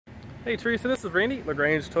Hey Teresa, this is Randy,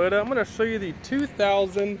 Lagrange Toyota. I'm going to show you the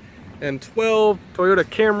 2012 Toyota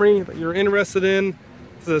Camry that you're interested in.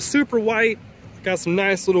 This is a super white, got some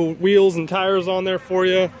nice little wheels and tires on there for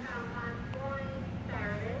you.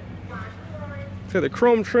 It's got the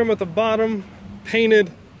chrome trim at the bottom,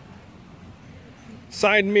 painted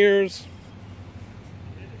side mirrors.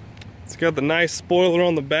 It's got the nice spoiler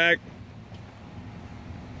on the back.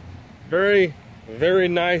 Very, very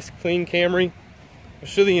nice, clean Camry. I'll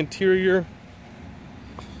show the interior.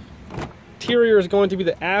 Interior is going to be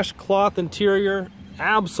the ash cloth interior.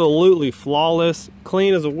 Absolutely flawless,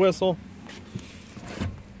 clean as a whistle.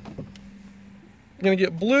 You're gonna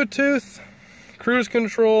get Bluetooth, cruise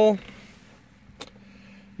control.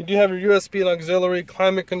 You do have your USB and auxiliary,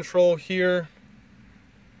 climate control here.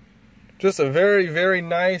 Just a very, very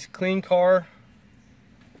nice, clean car.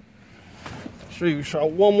 Show you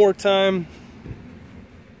one more time.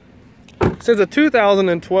 This is a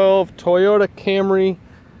 2012 Toyota Camry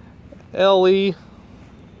LE.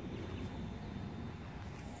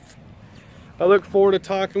 I look forward to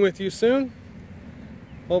talking with you soon.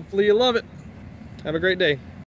 Hopefully you love it. Have a great day.